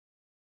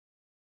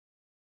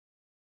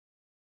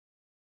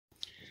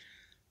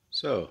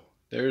So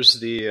there's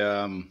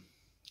the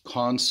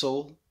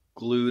console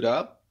glued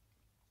up.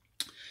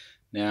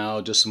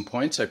 Now just some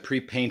points. I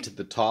pre-painted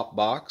the top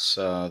box,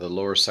 the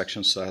lower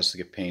section still has to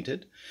get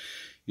painted.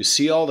 You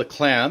see all the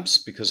clamps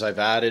because I've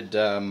added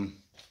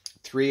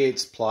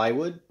 3/8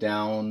 plywood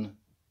down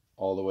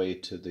all the way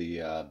to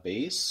the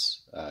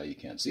base. You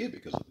can't see it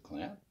because of the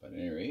clamp, but at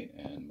any rate,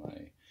 and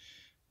my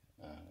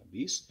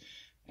beast.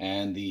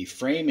 And the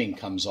framing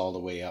comes all the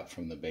way up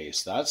from the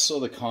base. That's so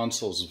the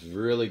console's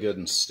really good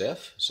and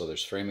stiff. So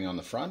there's framing on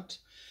the front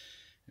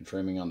and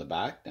framing on the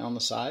back down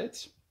the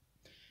sides.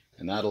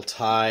 And that'll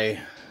tie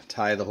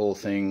the whole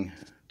thing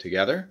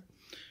together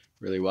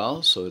really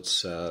well. So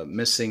it's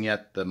missing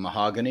yet the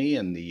mahogany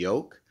and the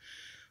yoke.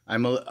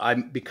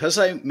 Because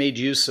I made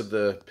use of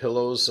the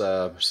pillows,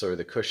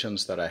 the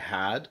cushions that I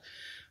had,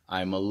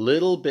 I'm a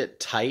little bit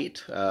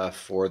tight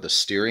for the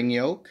steering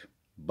yoke.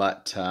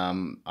 But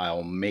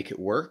I'll make it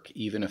work,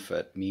 even if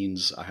it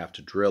means I have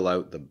to drill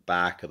out the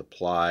back of the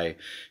ply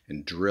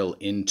and drill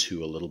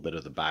into a little bit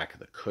of the back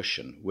of the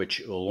cushion, which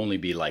will only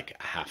be like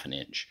 1/2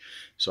 inch.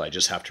 So I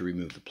just have to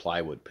remove the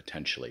plywood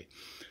potentially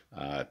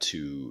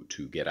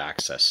to get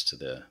access to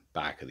the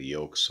back of the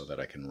yoke so that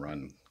I can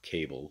run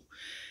cable.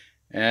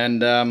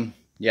 And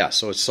yeah,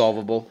 so it's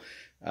solvable.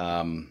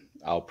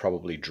 I'll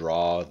probably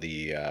draw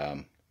the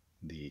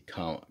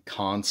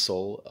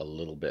console a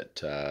little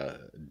bit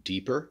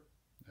deeper.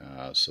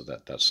 So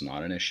that's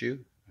not an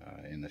issue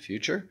in the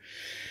future.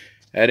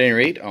 At any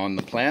rate, on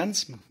the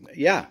plans,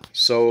 yeah,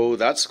 so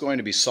that's going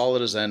to be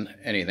solid as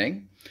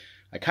anything.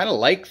 I kind of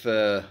like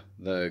the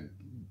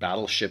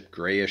battleship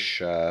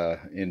grayish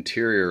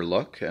interior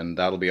look, and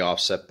that'll be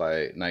offset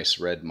by nice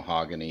red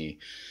mahogany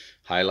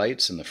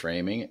highlights in the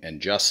framing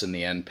and just in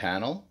the end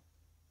panel.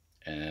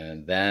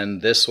 And then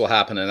this will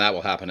happen, and that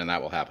will happen, and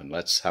that will happen.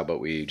 How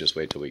about we just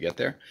wait till we get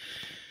there?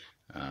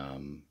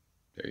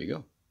 There you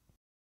go.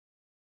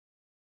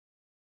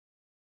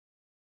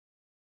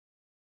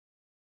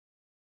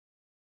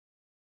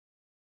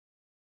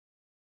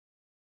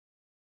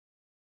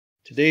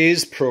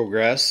 Today's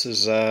progress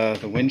is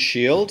the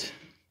windshield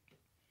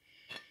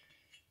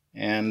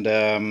and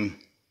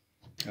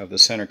of the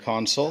center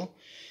console.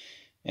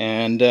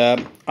 And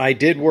I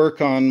did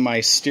work on my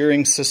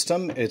steering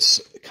system.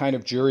 It's kind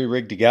of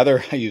jury-rigged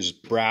together. I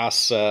used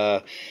brass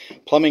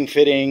plumbing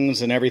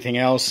fittings and everything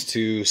else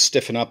to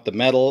stiffen up the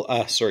metal,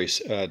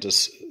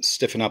 just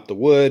stiffen up the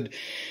wood.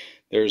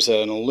 There's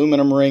an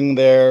aluminum ring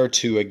there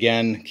to,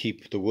 again,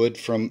 keep the wood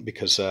from,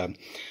 because I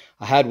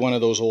had one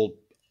of those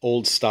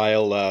old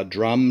style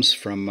drums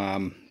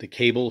from the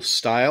cable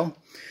style,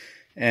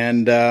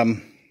 and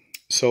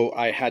so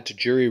I had to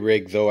jury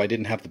rig, though I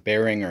didn't have the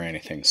bearing or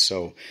anything,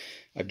 so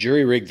I've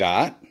jury rigged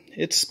that.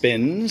 It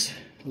spins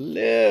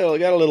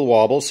got a little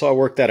wobble, so I'll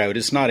work that out.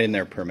 It's not in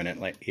there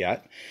permanently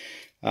yet.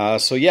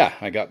 So yeah,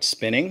 I got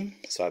spinning,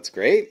 so that's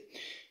great.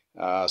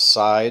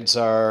 Sides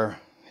are,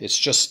 it's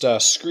just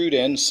screwed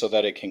in so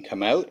that it can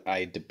come out.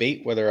 I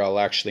debate whether I'll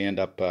actually end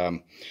up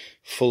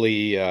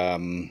fully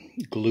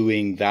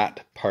gluing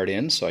that part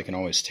in, so I can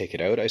always take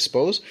it out, I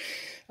suppose.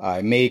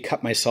 I may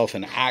cut myself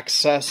an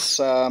access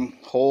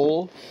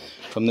hole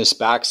from this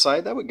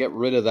backside. That would get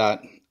rid of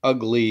that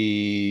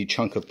ugly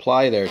chunk of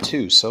ply there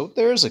too, so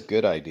there's a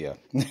good idea.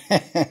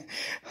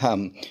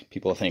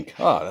 People think,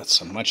 oh,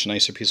 that's a much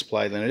nicer piece of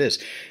ply than it is.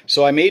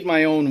 So I made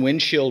my own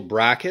windshield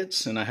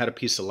brackets, and I had a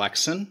piece of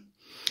Lexan,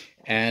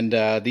 and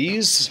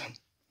these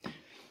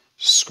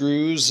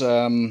screws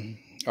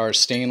are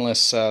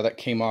stainless, that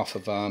came off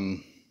of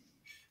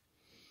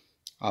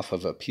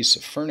a piece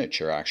of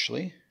furniture,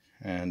 actually,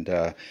 and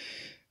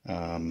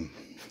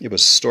it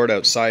was stored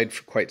outside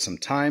for quite some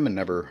time and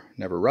never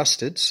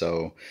rusted.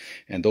 So,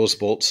 and those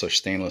bolts are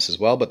stainless as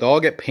well, but they all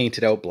get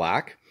painted out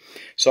black.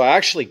 So I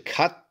actually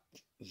cut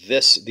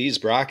these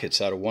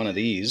brackets out of one of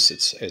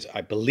these.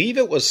 I believe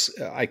it was.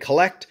 I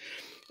collect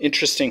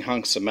interesting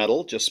hunks of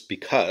metal just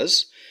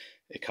because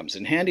it comes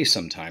in handy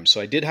sometimes.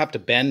 So I did have to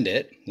bend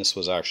it. This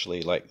was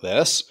actually like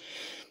this.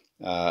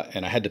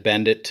 And I had to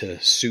bend it to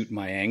suit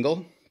my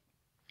angle.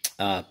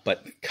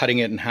 But cutting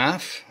it in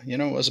half,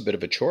 was a bit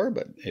of a chore.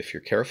 But if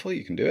you're careful,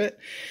 you can do it.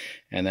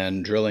 And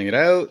then drilling it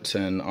out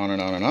and on and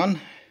on and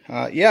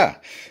on. Yeah,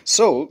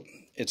 so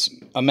it's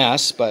a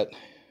mess, but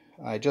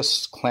I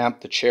just clamped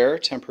the chair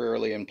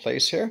temporarily in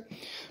place here.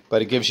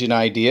 But it gives you an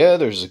idea.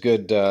 There's a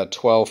good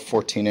 12,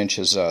 14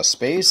 inches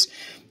space.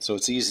 So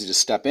it's easy to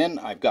step in.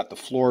 I've got the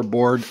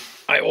floorboard.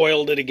 I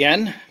oiled it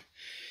again.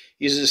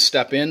 Easy to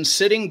step in.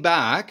 Sitting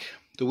back,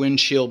 the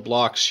windshield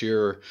blocks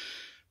your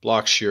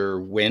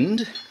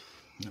wind.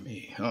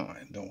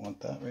 I don't want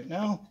that right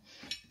now.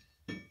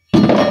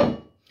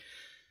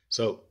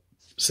 So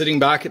sitting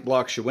back, it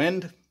blocks your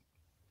wind.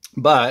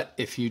 But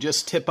if you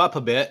just tip up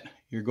a bit,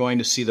 you're going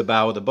to see the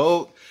bow of the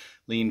boat.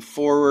 Lean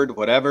forward,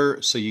 whatever,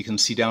 so you can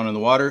see down in the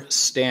water.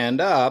 Stand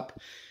up,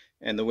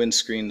 and the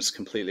windscreen's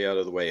completely out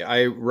of the way.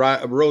 I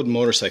rode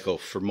motorcycle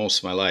for most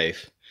of my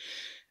life,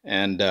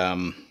 and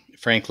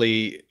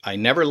frankly, I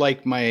never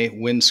liked my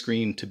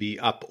windscreen to be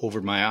up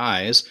over my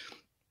eyes.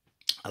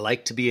 I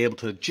like to be able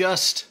to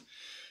just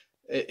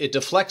it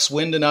deflects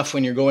wind enough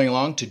when you're going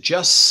along to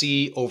just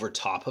see over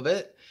top of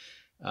it.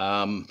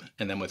 And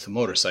then with the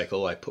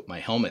motorcycle, I put my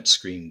helmet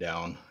screen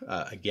down,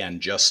 again,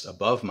 just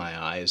above my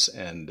eyes.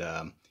 And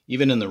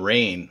even in the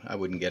rain, I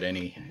wouldn't get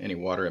any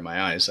water in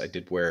my eyes. I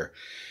did wear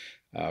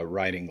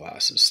riding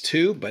glasses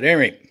too. But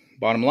anyway,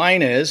 bottom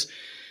line is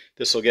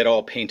this will get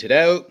all painted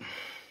out.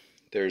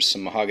 There's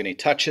some mahogany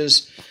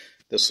touches.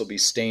 This will be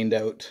stained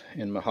out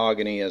in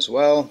mahogany as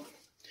well,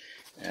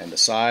 and the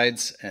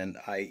sides. And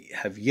I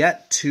have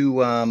yet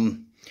to, I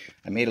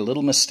made a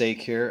little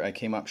mistake here. I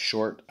came up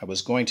short. I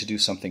was going to do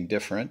something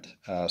different,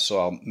 so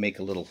I'll make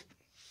a little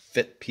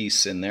fit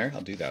piece in there.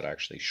 I'll do that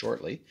actually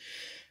shortly.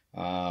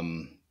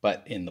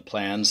 But in the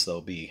plans,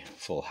 they'll be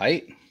full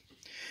height.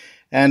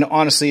 And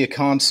honestly, a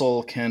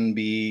console can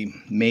be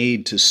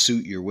made to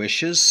suit your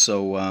wishes.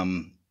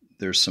 So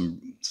there's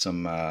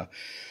some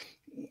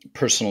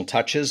personal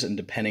touches, and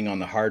depending on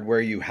the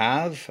hardware you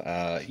have,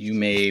 you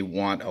may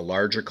want a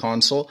larger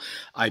console.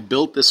 I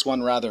built this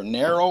one rather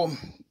narrow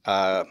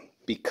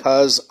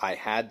because I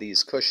had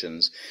these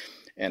cushions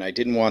and I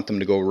didn't want them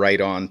to go right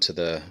onto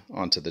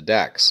the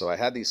deck. So I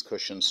had these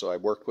cushions, so I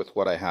worked with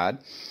what I had.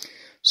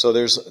 So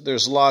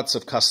there's lots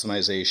of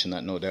customization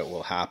that no doubt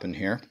will happen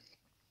here.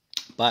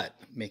 But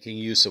making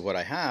use of what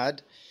I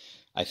had,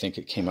 I think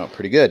it came out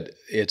pretty good.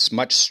 It's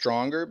much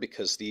stronger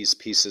because these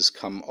pieces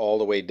come all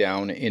the way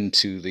down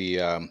into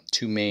the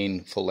two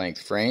main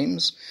full-length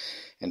frames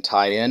and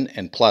tie in.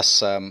 And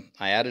plus, I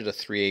added a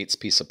 3/8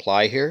 piece of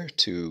ply here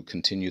to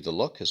continue the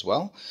look as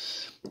well.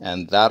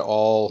 And that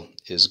all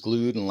is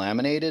glued and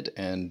laminated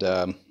and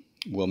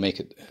will make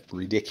it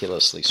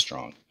ridiculously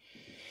strong.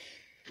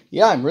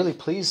 Yeah, I'm really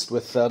pleased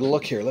with the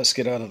look here. Let's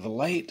get out of the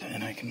light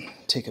and I can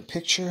take a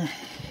picture.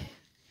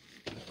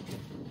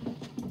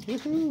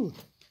 Woohoo!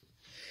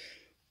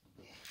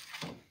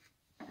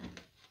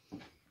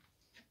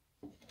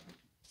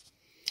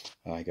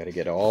 I got to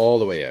get all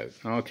the way out.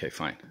 Okay,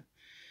 fine.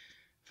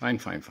 Fine.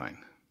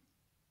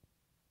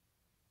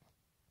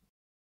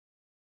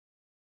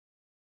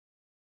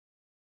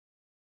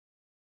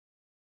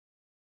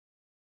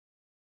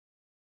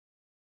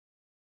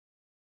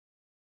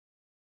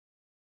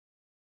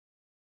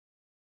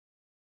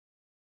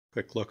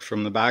 Quick look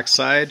from the back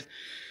side.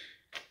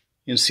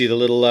 You can see the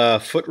little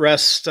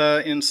footrest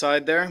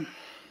inside there.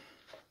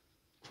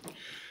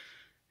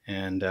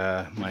 And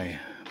my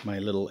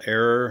little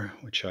error,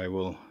 which I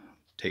will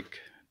take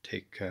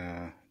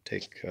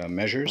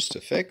measures to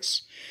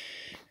fix.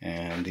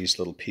 And these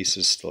little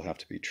pieces still have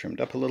to be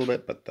trimmed up a little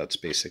bit, but that's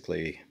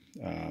basically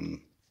a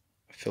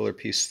filler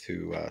piece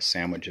to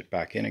sandwich it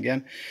back in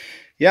again.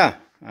 Yeah,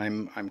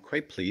 I'm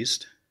quite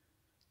pleased.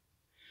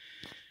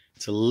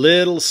 It's a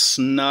little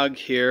snug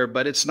here,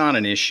 but it's not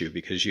an issue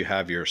because you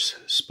have your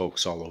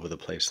spokes all over the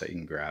place that you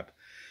can grab.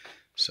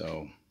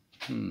 So,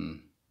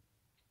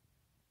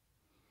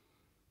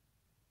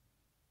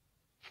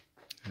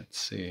 let's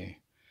see.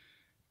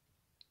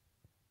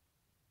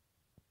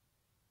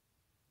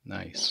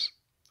 Nice.